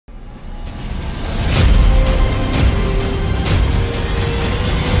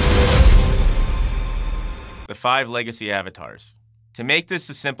the 5 legacy avatars. To make this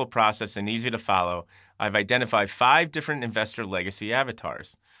a simple process and easy to follow, I've identified 5 different investor legacy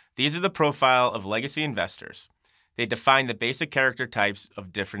avatars. These are the profile of legacy investors. They define the basic character types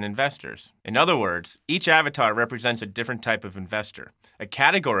of different investors. In other words, each avatar represents a different type of investor, a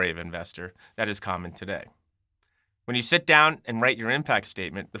category of investor that is common today. When you sit down and write your impact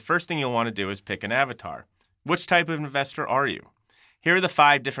statement, the first thing you'll want to do is pick an avatar. Which type of investor are you? Here are the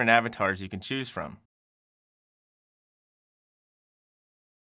 5 different avatars you can choose from.